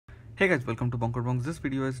Hey guys, welcome to Bonker Bongs. This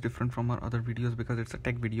video is different from our other videos because it's a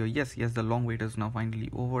tech video. Yes, the long wait is now finally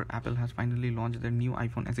over. Apple has finally launched their new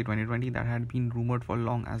iPhone SE 2020 that had been rumored for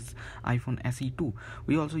long as iPhone SE 2.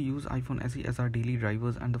 We also use iPhone SE as our daily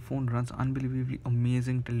drivers and the phone runs unbelievably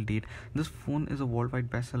amazing till date. This phone is a worldwide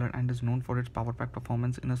bestseller and is known for its power-packed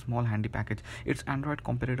performance in a small handy package. Its Android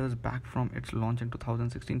competitors back from its launch in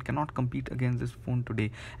 2016 cannot compete against this phone today,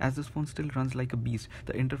 as this phone still runs like a beast.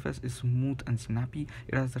 The interface is smooth and snappy.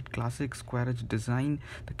 It has that classic square edge design.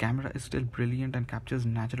 The camera is still brilliant and captures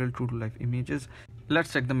natural true to life images.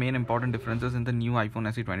 Let's check the main important differences in the new iPhone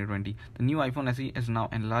SE 2020. The new iPhone SE is now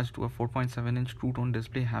enlarged to a 4.7-inch True Tone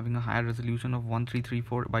display having a higher resolution of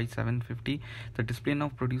 1334 by 750. The display now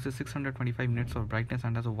produces 625 nits of brightness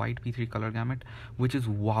and has a wide P3 color gamut, which is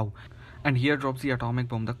wow. And here drops the atomic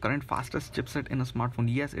bomb, the current fastest chipset in a smartphone.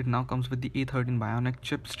 Yes, it now comes with the A13 Bionic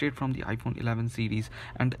chip straight from the iPhone 11 series,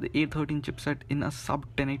 and the A13 chipset in a sub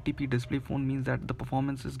 1080p display phone means that the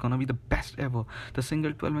performance is gonna be the best ever. The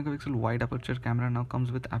single 12 megapixel wide aperture camera now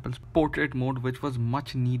comes with Apple's portrait mode, which was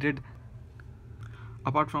much needed.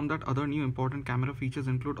 Apart from that, other new important camera features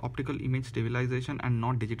include optical image stabilization and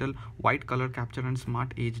not digital, white color capture and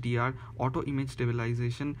smart HDR, auto image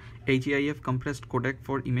stabilization, HEIF compressed codec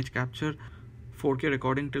for image capture, 4K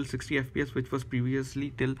recording till 60 fps which was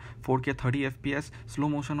previously till 4K 30 fps, slow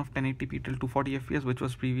motion of 1080p till 240 fps which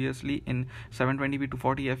was previously in 720p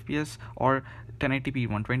 240 fps or 1080p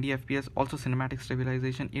 120 fps. Also cinematic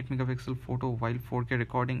stabilization, 8 megapixel photo while 4K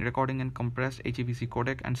recording in compressed HEVC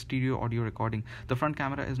codec and stereo audio recording. The front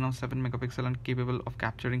camera is now 7 megapixel and capable of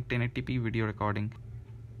capturing 1080p video recording.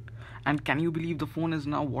 And can you believe the phone is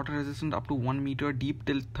now water resistant up to 1 meter deep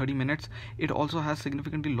till 30 minutes. It also has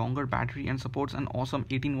significantly longer battery and supports an awesome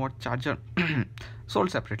 18-watt charger sold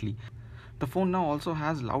separately. The phone now also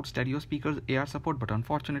has loud stereo speakers, AR support, but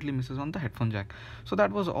unfortunately misses on the headphone jack. So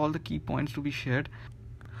that was all the key points to be shared.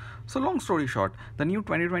 So long story short, the new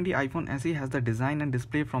 2020 iPhone SE has the design and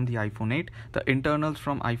display from the iPhone 8, the internals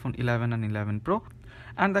from iPhone 11 and 11 Pro,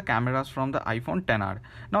 and the cameras from the iPhone XR.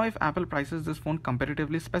 Now if Apple prices this phone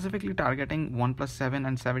competitively, specifically targeting OnePlus 7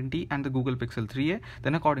 and 70 and the Google Pixel 3a,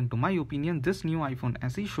 then according to my opinion, this new iPhone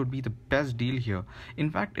SE should be the best deal here. In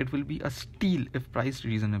fact, it will be a steal if priced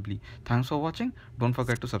reasonably. Thanks for watching. Don't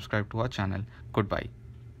forget to subscribe to our channel. Goodbye.